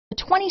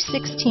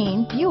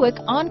2016 Buick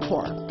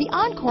Encore. The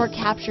Encore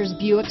captures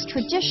Buick's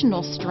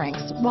traditional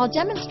strengths while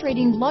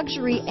demonstrating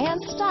luxury and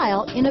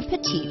style in a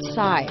petite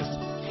size.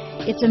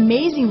 It's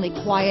amazingly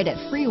quiet at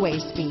freeway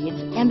speeds,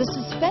 and the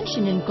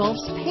suspension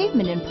engulfs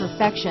pavement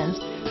imperfections,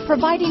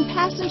 providing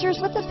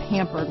passengers with a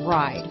pampered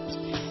ride.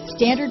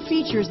 Standard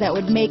features that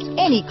would make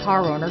any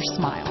car owner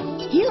smile.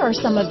 Here are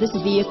some of this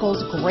vehicle's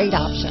great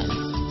options: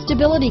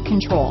 stability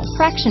control,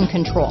 traction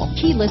control,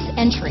 keyless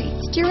entry,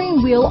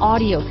 steering wheel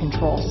audio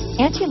controls,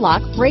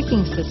 anti-lock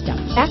braking system,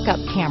 backup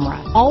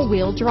camera,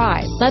 all-wheel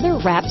drive,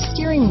 leather-wrapped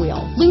steering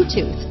wheel,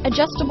 Bluetooth,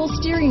 adjustable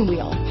steering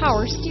wheel,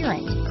 power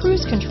steering,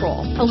 cruise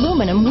control,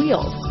 aluminum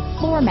wheels,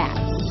 floor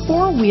mats,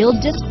 four-wheel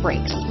disc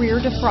brakes, rear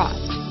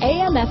defrost,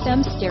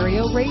 AM/FM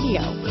stereo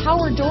radio,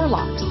 power door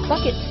locks,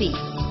 bucket seats.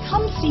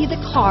 Come see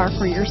the car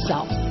for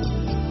yourself.